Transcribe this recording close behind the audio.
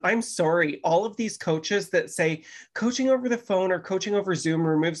I'm sorry, all of these coaches that say coaching over the phone or coaching over Zoom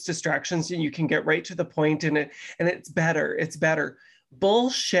removes distractions and you can get right to the point and it's better. It's better.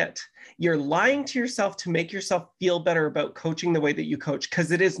 Bullshit. You're lying to yourself to make yourself feel better about coaching the way that you coach,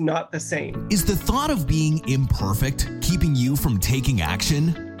 because it is not the same. Is the thought of being imperfect keeping you from taking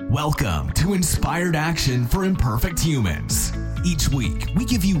action? Welcome to Inspired Action for Imperfect Humans. Each week, we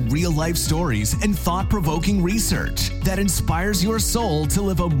give you real-life stories and thought-provoking research that inspires your soul to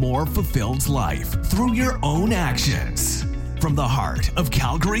live a more fulfilled life through your own actions. From the heart of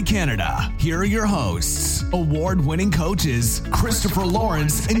Calgary, Canada, here are your hosts, award-winning coaches, Christopher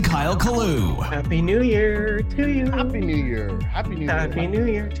Lawrence and Kyle Kalu. Happy New Year to you. Happy New Year. Happy New Year. Happy New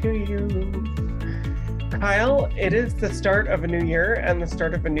Year to you. Kyle, it is the start of a new year and the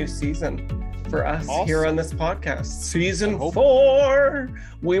start of a new season for us here on this podcast. Season 4.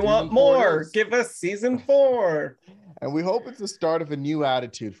 We want more. Give us season 4. And we hope it's the start of a new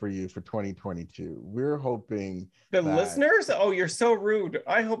attitude for you for 2022. We're hoping the listeners, oh, you're so rude.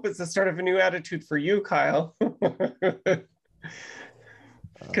 I hope it's the start of a new attitude for you, Kyle.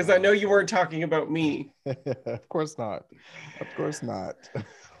 Because I know you weren't talking about me. Of course not. Of course not.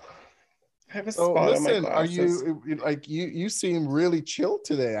 I have a spot on my glasses. Are you like you seem really chill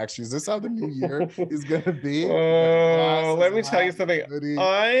today, actually. Is this how the new year is gonna be? Oh, let me tell you something. Hoodie.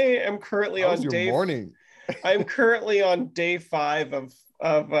 I am currently on I'm currently on day 5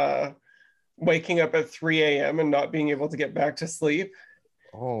 of waking up at 3 a.m. and not being able to get back to sleep.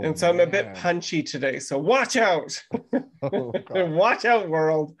 Oh, and so I'm a bit punchy today. So watch out. Oh, watch out,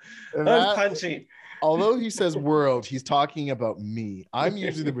 world. I'm punchy. Although he says world, he's talking about me. I'm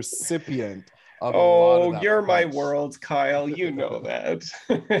usually the recipient of a lot of that you're punch. My world, Kyle. You know that.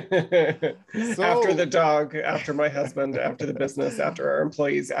 After the dog, after my husband, after the business, after our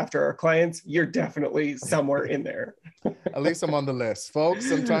employees, after our clients, you're definitely somewhere in there. At least I'm on the list, folks.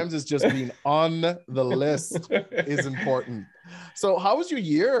 Sometimes it's just being on the list is important. So how was your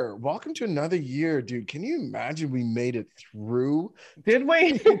year? Welcome to another year, dude. Can you imagine we made it through? Did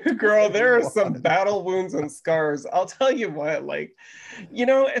we? Girl, there are some battle wounds and scars. I'll tell you what, like,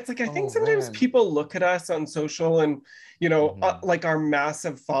 it's like, I think sometimes people look at us on social and, like our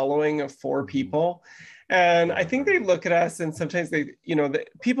massive following of 4 people. And I think they look at us and sometimes they,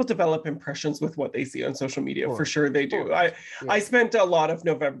 people develop impressions with what they see on social media. For sure they do. I spent a lot of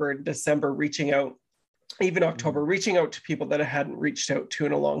November and December reaching out, even October, reaching out to people that I hadn't reached out to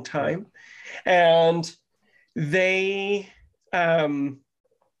in a long time. And they,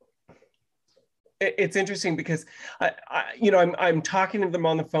 it's interesting because I'm talking to them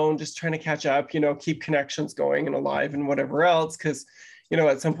on the phone, just trying to catch up, keep connections going and alive and whatever else. Cause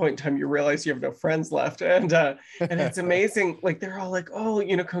at some point in time, you realize you have no friends left. And it's amazing. Like, they're all like, oh,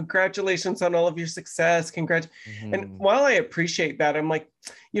 congratulations on all of your success. And while I appreciate that, I'm like,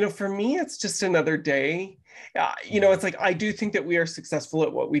 for me, it's just another day. It's like, I do think that we are successful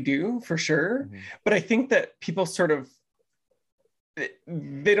at what we do for sure. But I think that people sort of,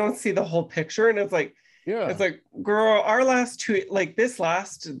 they don't see the whole picture. And it's like, girl, our last 2, like the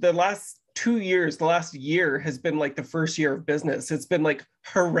last 2 years, the last year has been like the first year of business. It's been like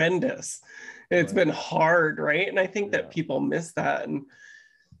horrendous. It's been hard, right? And I think that people miss that, and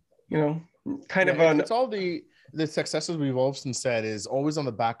it's all the successes we've often said is always on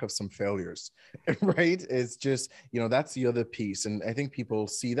the back of some failures, right? It's just, that's the other piece. And I think people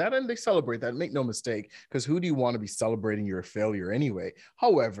see that and they celebrate that. Make no mistake, because who do you want to be celebrating your failure anyway?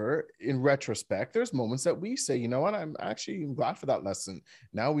 However, in retrospect, there's moments that we say, you know what, I'm actually glad for that lesson.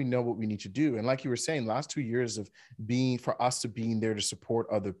 Now we know what we need to do. And like you were saying, last 2 years of for us to being there to support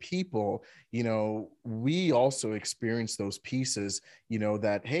other people, we also experienced those pieces,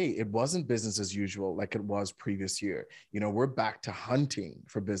 that, hey, it wasn't business as usual like it was previous year. We're back to hunting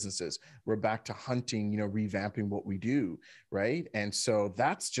for businesses. We're back to hunting, revamping what we do, right? And so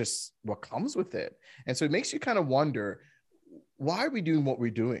that's just what comes with it. And so it makes you kind of wonder, why are we doing what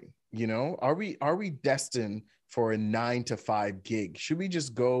we're doing? Are we destined for a 9-to-5 gig? Should we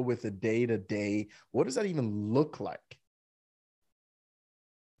just go with a day-to-day? What does that even look like?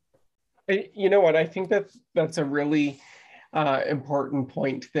 You know what? I think that's a really important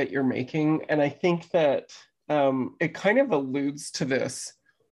point that you're making. And I think that it kind of alludes to this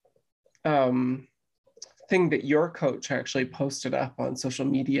thing that your coach actually posted up on social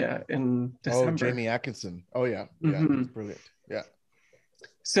media in December. Oh, Jamie Atkinson. Oh, yeah. Yeah, it's brilliant. Yeah.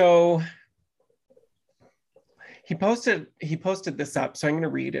 So he posted this up. So I'm going to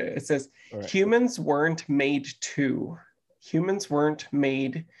read it. It says, humans weren't made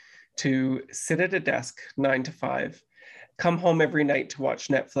to sit at a desk 9 to 5 come home every night to watch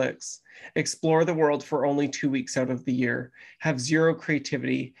Netflix, explore the world for only 2 weeks out of the year, have zero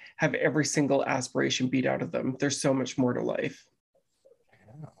creativity, have every single aspiration beat out of them. There's so much more to life.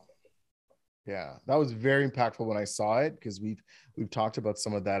 Yeah, that was very impactful when I saw it, because we've talked about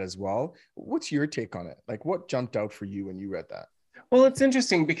some of that as well. What's your take on it? Like, what jumped out for you when you read that? Well, it's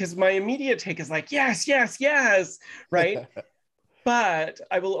interesting because my immediate take is like, yes, yes, yes, right? But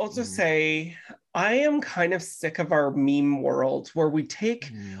I will also say, I am kind of sick of our meme world where we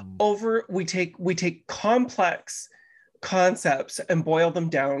take complex concepts and boil them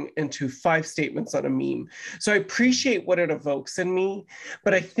down into 5 statements on a meme. So I appreciate what it evokes in me,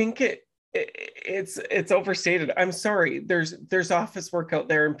 but I think it's overstated. I'm sorry. There's office work out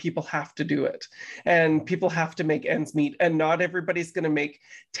there and people have to do it, and people have to make ends meet, and not everybody's going to make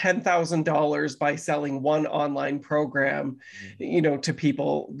 $10,000 by selling one online program, to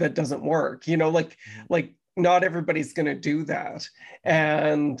people that doesn't work, like not everybody's going to do that,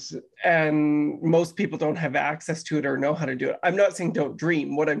 and most people don't have access to it or know how to do it. I'm not saying don't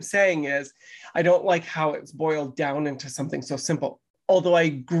dream. What I'm saying is I don't like how it's boiled down into something so simple. Although I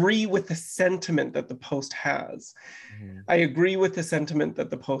agree with the sentiment that the post has.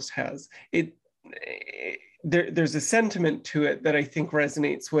 There's a sentiment to it that I think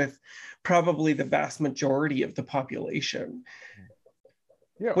resonates with probably the vast majority of the population.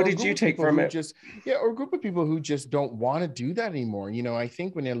 Yeah, what did you take from it? Or a group of people who just don't want to do that anymore. I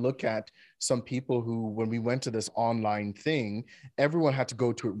think when you look at some people who, when we went to this online thing, everyone had to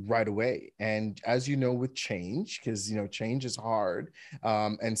go to it right away. And as you know, with change, because, change is hard,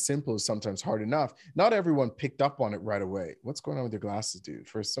 and simple is sometimes hard enough. Not everyone picked up on it right away. What's going on with your glasses, dude?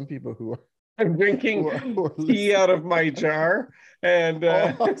 For some people who are... I'm drinking tea out of my jar, and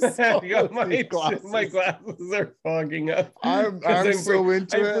my glasses are fogging up. I'm so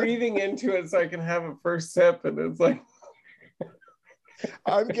into it. I'm breathing into it so I can have a first sip, and it's like...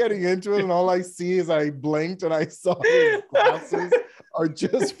 I'm getting into it, and all I see is I blinked and I saw his glasses are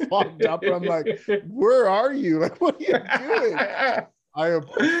just fogged up, and I'm like, where are you? Like, what are you doing?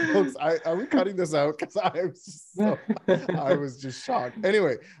 Folks, are we cutting this out? Because I was just shocked.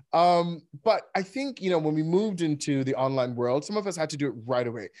 Anyway, but I think, when we moved into the online world, some of us had to do it right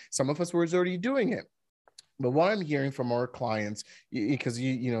away. Some of us were already doing it. But what I'm hearing from our clients, because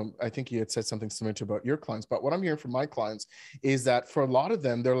I think you had said something similar to about your clients, but what I'm hearing from my clients is that for a lot of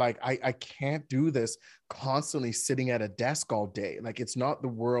them, they're like, I can't do this constantly sitting at a desk all day. Like, it's not the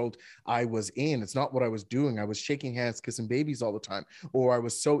world I was in. It's not what I was doing. I was shaking hands, kissing babies all the time, or I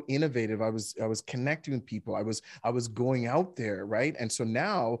was so innovative. I was connecting with people. I was going out there, right? And so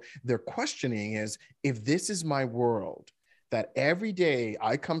now their questioning is, if this is my world, that every day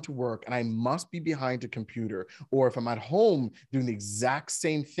I come to work and I must be behind a computer, or if I'm at home doing the exact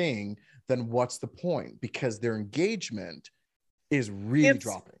same thing, then what's the point? Because their engagement is really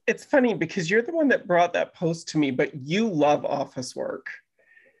dropping. It's funny because you're the one that brought that post to me, but you love office work.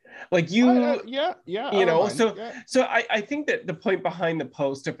 Like you, So I think that the point behind the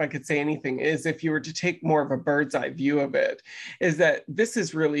post, if I could say anything, is if you were to take more of a bird's eye view of it, is that this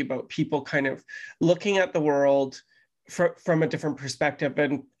is really about people kind of looking at the world from a different perspective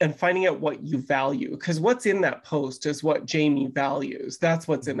and finding out what you value, because what's in that post is what Jamie values. That's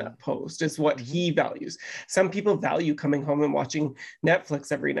what's in that post is what he values. Some people value coming home and watching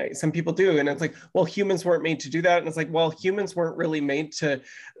Netflix every night. Some people do. And it's like, well, humans weren't made to do that. And it's like, well, humans weren't really made to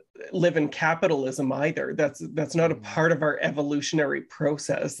live in capitalism either. That's not a part of our evolutionary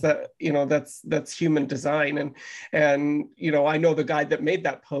process. That, that's human design. And I know the guy that made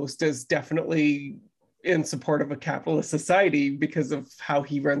that post is definitely in support of a capitalist society because of how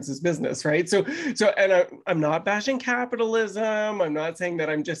he runs his business, right? So, and I'm not bashing capitalism. I'm not saying that.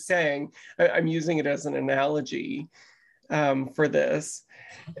 I'm just saying I'm using it as an analogy for this.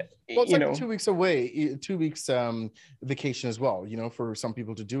 Well, it's like 2 weeks away, 2 weeks vacation as well, for some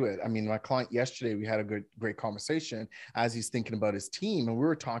people to do it. I mean, my client yesterday, we had a great conversation as he's thinking about his team, and we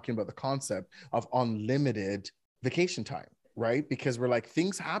were talking about the concept of unlimited vacation time. Right? Because we're like,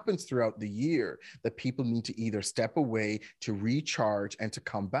 things happens throughout the year that people need to either step away to recharge and to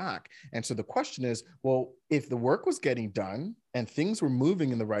come back. And so the question is, well, if the work was getting done and things were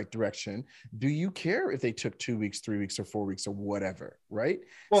moving in the right direction, do you care if they took 2 weeks, 3 weeks, or 4 weeks, or whatever? Right?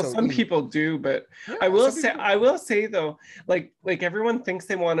 Well, some people do, but yeah, I will say though, like everyone thinks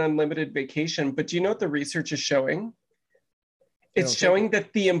they want unlimited vacation, but do you know what the research is showing? it's showing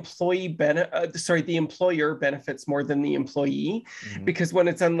that the the employer benefits more than the employee, because when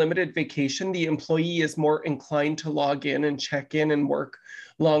it's unlimited vacation, the employee is more inclined to log in and check in and work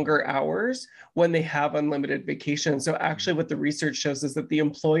longer hours when they have unlimited vacation. So actually what the research shows is that the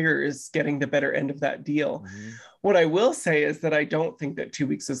employer is getting the better end of that deal. What I will say is that I don't think that 2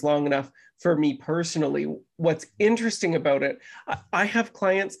 weeks is long enough for me personally. What's interesting about it, I have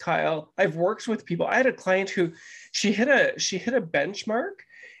clients, Kyle, I've worked with people. I had a client who she hit a benchmark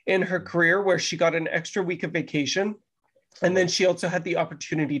in her career where she got an extra week of vacation. And then she also had the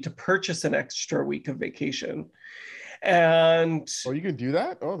opportunity to purchase an extra week of vacation. And you can do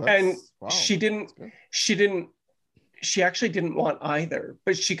that. Wow. She actually didn't want either,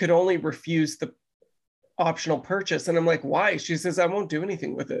 but she could only refuse the optional purchase. And I'm like, why? She says, I won't do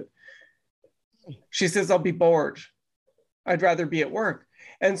anything with it. She says, I'll be bored. I'd rather be at work.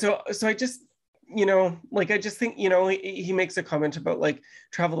 And so I just, I just think, he makes a comment about like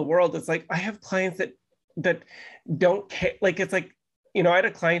travel the world. It's like, I have clients that don't care. Like, it's like, I had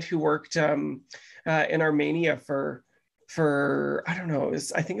a client who worked in Armenia for I don't know,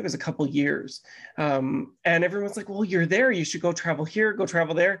 I think it was a couple years. And everyone's like, well, you're there, you should go travel here, go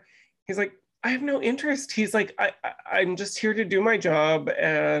travel there. He's like, I have no interest. He's like, I'm just here to do my job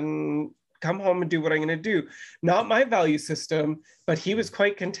and come home and do what I'm going to do. Not my value system, but he was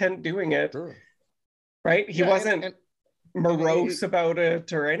quite content doing it. Sure. Right? He wasn't morose about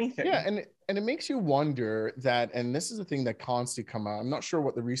it or anything. Yeah, and it makes you wonder that, and this is the thing that constantly come out. I'm not sure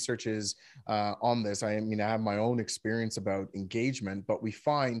what the research is on this. I mean, I have my own experience about engagement, but we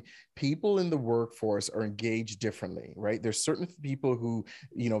find people in the workforce are engaged differently, right? There's certain people who,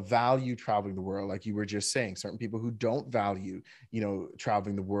 value traveling the world, like you were just saying, certain people who don't value,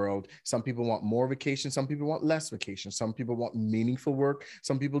 traveling the world. Some people want more vacation. Some people want less vacation. Some people want meaningful work.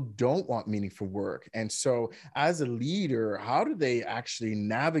 Some people don't want meaningful work. And so as a leader, how do they actually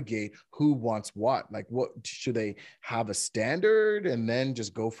navigate who wants what? Like, what should they have a standard and then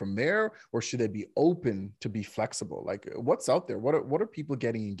just go from there? Or should they be open to be flexible? Like, what's out there? What are people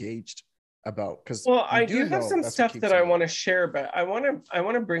getting engaged about? Because I do have some stuff that I want to share, but I want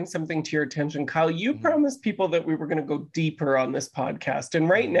to bring something to your attention. Kyle, you promised people that we were going to go deeper on this podcast. And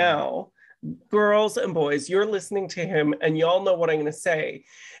right now, girls and boys, you're listening to him and y'all know what I'm going to say.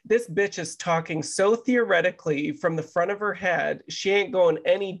 This bitch is talking so theoretically from the front of her head. She ain't going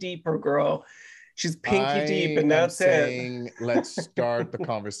any deeper, girl. She's pinky deep, and that's it. Let's start the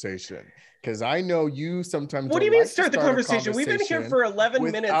conversation. Because I know you sometimes. What do you mean start the conversation? We've been here for 11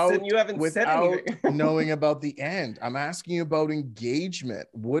 minutes and you haven't said anything. Knowing about the end. I'm asking you about engagement.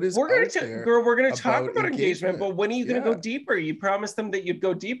 What is we're going to talk about engagement, but when are you going to go deeper? You promised them that you'd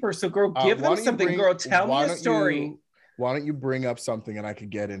go deeper. So girl, give them something. Girl, tell me a story. Why don't you bring up something and I could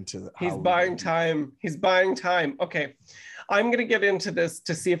get into He's buying time. He's buying time. Okay. I'm going to get into this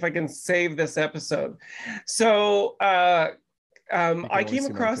to see if I can save this episode. So I came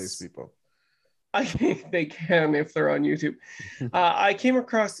across people. They can if they're on YouTube. I came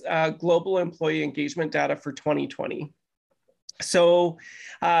across global employee engagement data for 2020. So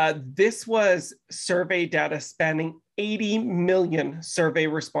this was survey data spanning 80 million survey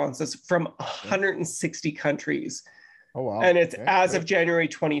responses from 160 countries. Oh, wow. And it's as of January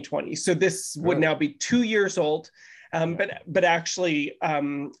 2020. So this would now be 2 years old. But actually,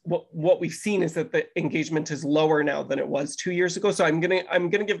 what we've seen is that the engagement is lower now than it was 2 years ago. So I'm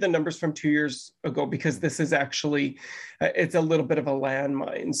gonna give the numbers from 2 years ago because this is actually it's a little bit of a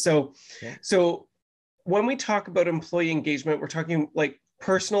landmine. So when we talk about employee engagement, we're talking like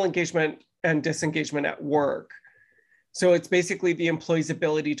personal engagement and disengagement at work. So it's basically the employee's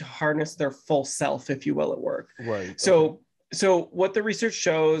ability to harness their full self, if you will, at work. Right. So what the research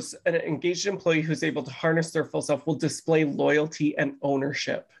shows, an engaged employee who's able to harness their full self will display loyalty and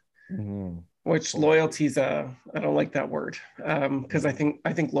ownership, which loyalty is I don't like that word because I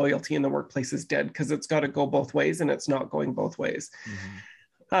think loyalty in the workplace is dead because it's got to go both ways and it's not going both ways.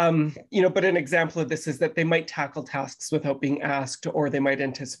 But an example of this is that they might tackle tasks without being asked, or they might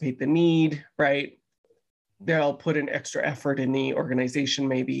anticipate the need, right? They'll put in extra effort in the organization,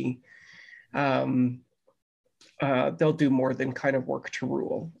 maybe. They'll do more than kind of work to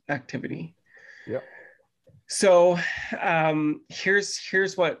rule activity. Yep. So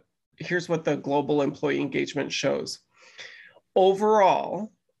here's what the global employee engagement shows.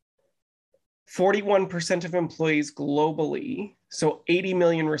 Overall, 41% of employees globally, so 80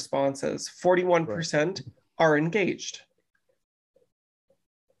 million responses, 41% are engaged.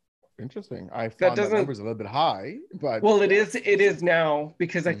 Interesting. I found that number's a little bit high, but well, it is now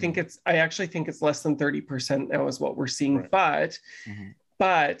because I actually think it's less than 30% now is what we're seeing. But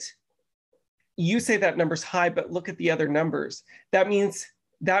you say that number's high, but look at the other numbers. That means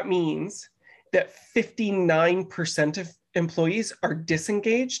that 59% of employees are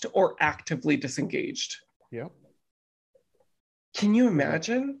disengaged or actively disengaged. Yeah. Can you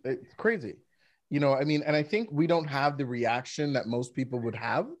imagine? It's crazy. You know, I mean, and I think we don't have the reaction that most people would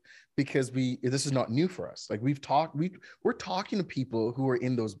have because this is not new for us. Like we're talking to people who are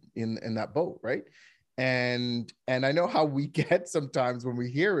in that boat, right? And I know how we get sometimes when we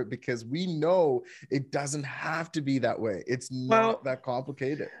hear it, because we know it doesn't have to be that way. It's not that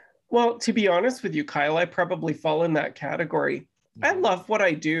complicated. Well, to be honest with you, Kyle, I probably fall in that category. I love what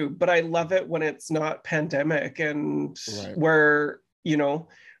I do, but I love it when it's not pandemic and where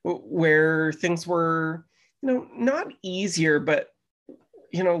things were, not easier, but,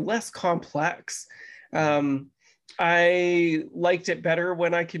 less complex. I liked it better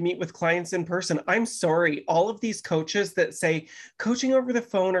when I could meet with clients in person. I'm sorry, all of these coaches that say coaching over the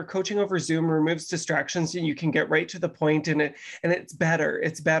phone or coaching over Zoom removes distractions and you can get right to the point and it's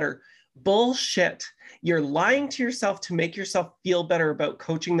better. Bullshit. You're lying to yourself to make yourself feel better about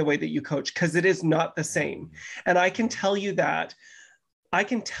coaching the way that you coach, because it is not the same. And I can tell you that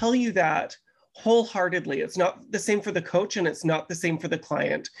wholeheartedly. It's not the same for the coach and it's not the same for the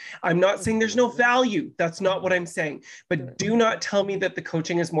client. I'm not saying there's no value. That's not what I'm saying. But do not tell me that the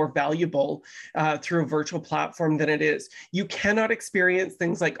coaching is more valuable through a virtual platform than it is. You cannot experience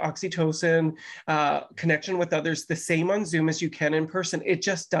things like oxytocin, connection with others the same on Zoom as you can in person. It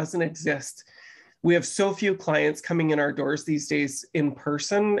just doesn't exist. We have so few clients coming in our doors these days in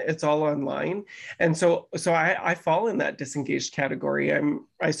person. It's all online. And so I fall in that disengaged category.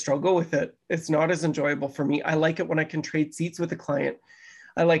 I struggle with it. It's not as enjoyable for me. I like it when I can trade seats with a client.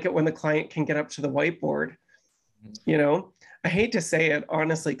 I like it when the client can get up to the whiteboard. I hate to say it,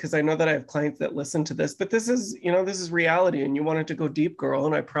 honestly, because I know that I have clients that listen to this, but this is reality, and you wanted to go deep, girl.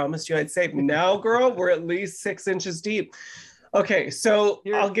 And I promised you I'd say, now, girl, we're at least 6 inches deep. Okay, so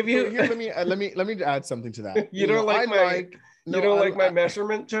I'll give you. Let me add something to that. You don't like my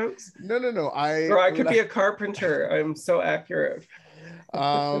measurement jokes? No. I could be a carpenter. I'm so accurate.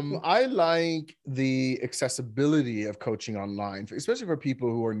 I like the accessibility of coaching online, especially for people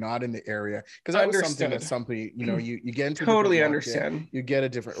who are not in the area. Because that was something you get into. Totally understand. You get a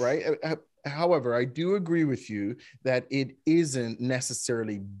different, right? However, I do agree with you that it isn't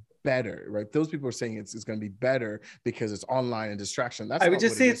necessarily better, right? Those people are saying it's going to be better because it's online and distraction. I would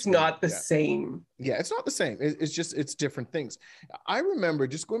just say it's not the same. Yeah, it's not the same. It's different things. I remember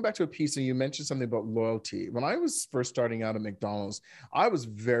just going back to a piece, and you mentioned something about loyalty. When I was first starting out at McDonald's, I was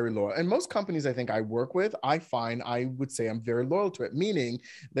very loyal. And most companies I think I work with, I would say I'm very loyal to it, meaning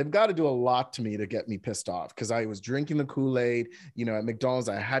they've got to do a lot to me to get me pissed off, because I was drinking the Kool-Aid. At McDonald's,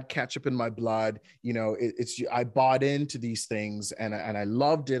 I had ketchup in my blood. I bought into these things, and I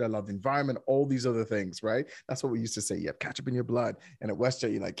loved it. I loved the environment, all these other things, right? That's what we used to say. You have ketchup in your blood. And at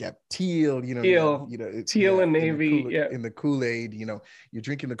WestJet, you have teal, teal and navy, in the Kool-Aid, you're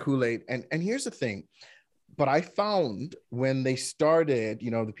drinking the Kool-Aid. And here's the thing. But I found when they started,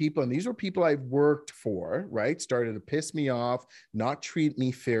 the people, and these were people I've worked for, right, started to piss me off, not treat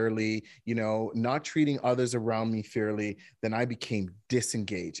me fairly, not treating others around me fairly, then I became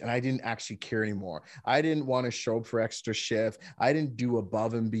disengaged and I didn't actually care anymore. I didn't want to show up for extra shift. I didn't do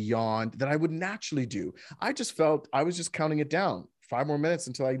above and beyond that I would naturally do. I just felt I was just counting it down. 5 more minutes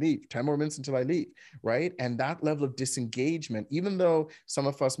until I leave, 10 more minutes until I leave, right? And that level of disengagement, even though some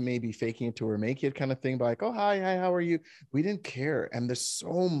of us may be faking it till we're making it kind of thing, but like, oh, hi, how are you? We didn't care. And there's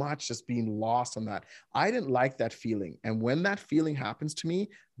so much just being lost on that. I didn't like that feeling. And when that feeling happens to me,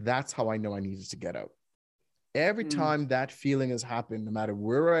 that's how I know I needed to get out. Every time that feeling has happened, no matter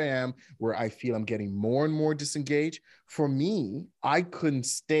where I am, where I feel I'm getting more and more disengaged, for me, I couldn't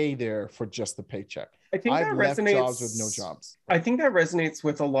stay there for just the paycheck. I think I've left jobs with no jobs. I think that resonates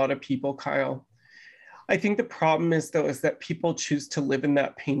with a lot of people, Kyle. I think the problem is that people choose to live in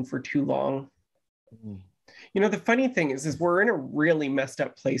that pain for too long. The funny thing is we're in a really messed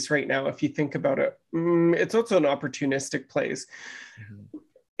up place right now. If you think about it, it's also an opportunistic place.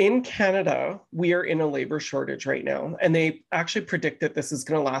 In Canada, we are in a labor shortage right now, and they actually predict that this is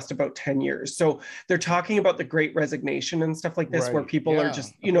going to last about 10 years. So they're talking about the Great Resignation and stuff like this, where people are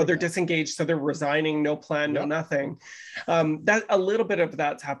just, they're disengaged, so they're resigning, no plan, no nothing. That a little bit of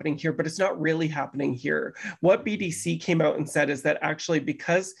that's happening here, but it's not really happening here. What BDC came out and said is that actually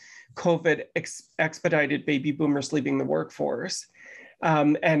because COVID expedited baby boomers leaving the workforce,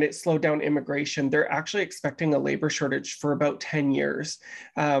 and it slowed down immigration, they're actually expecting a labor shortage for about 10 years,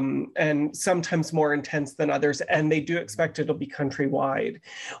 and sometimes more intense than others. And they do expect it'll be countrywide.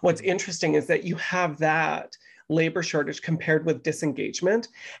 What's interesting is that you have that labor shortage compared with disengagement.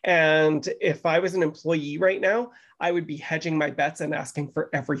 And if I was an employee right now, I would be hedging my bets and asking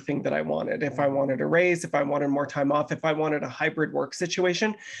for everything that I wanted. If I wanted a raise, if I wanted more time off, if I wanted a hybrid work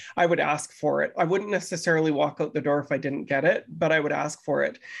situation, I would ask for it. I wouldn't necessarily walk out the door if I didn't get it, but I would ask for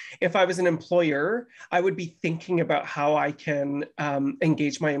it. If I was an employer, I would be thinking about how I can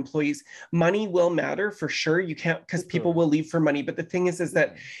engage my employees. Money will matter for sure. You can't, because people will leave for money. But the thing is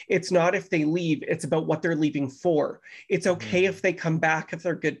that it's not if they leave, it's about what they're leaving for. It's okay if they come back, if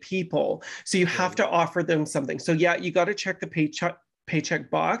they're good people. So you have to offer them something. So yeah, you got to check the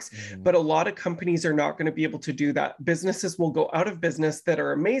paycheck box, but a lot of companies are not going to be able to do that. Businesses will go out of business that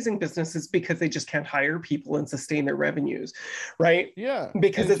are amazing businesses because they just can't hire people and sustain their revenues, right? Yeah,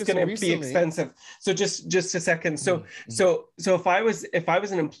 because it's going to be expensive. So just a second. So if I was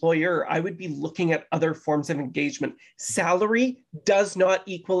an employer, I would be looking at other forms of engagement. Salary does not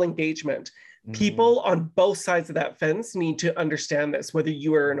equal engagement. People on both sides of that fence need to understand this. Whether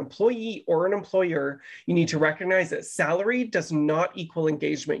you are an employee or an employer, you need to recognize that salary does not equal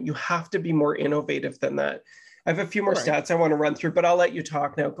engagement. You have to be more innovative than that. I have a few more stats I want to run through, but I'll let you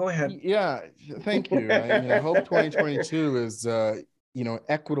talk now. Go ahead. Yeah, thank you. I hope 2022 is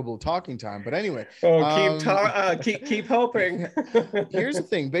equitable talking time. But anyway, keep hoping. Here's the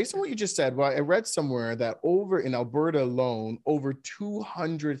thing. Based on what you just said, well, I read somewhere that over in Alberta alone, over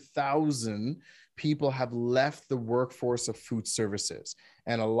 200,000 people have left the workforce of food services.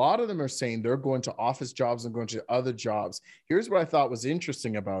 And a lot of them are saying they're going to office jobs and going to other jobs. Here's what I thought was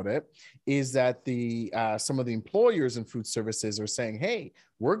interesting about it is that some of the employers in food services are saying, hey,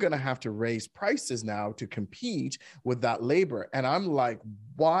 we're going to have to raise prices now to compete with that labor. And I'm like,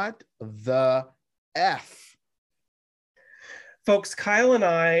 what the F? Folks, Kyle and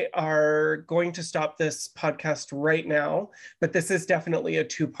I are going to stop this podcast right now, but this is definitely a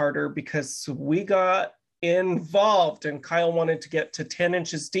two-parter because we got involved and Kyle wanted to get to 10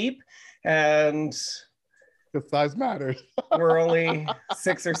 inches deep and the size matters. We're only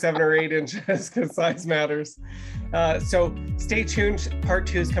 6 or 7 or 8 inches because size matters. So stay tuned. Part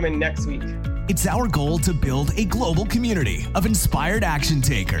 2 is coming next week. It's our goal to build a global community of inspired action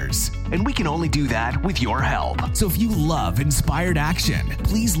takers. And we can only do that with your help. So if you love inspired action,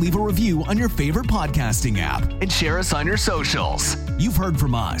 please leave a review on your favorite podcasting app and share us on your socials. You've heard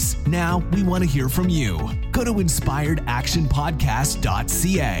from us. Now we want to hear from you. Go to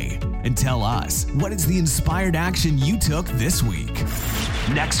inspiredactionpodcast.ca and tell us, what is the inspired action you took this week?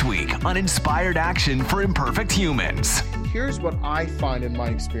 Next week on Inspired Action for Imperfect Humans. Here's what I find in my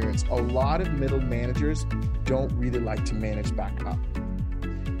experience. A lot of middle managers don't really like to manage back up.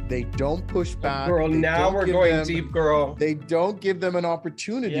 They don't push back. Girl, now we're going deep, girl. They don't give them an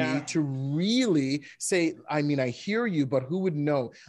opportunity to really say, I mean, I hear you, but who would know?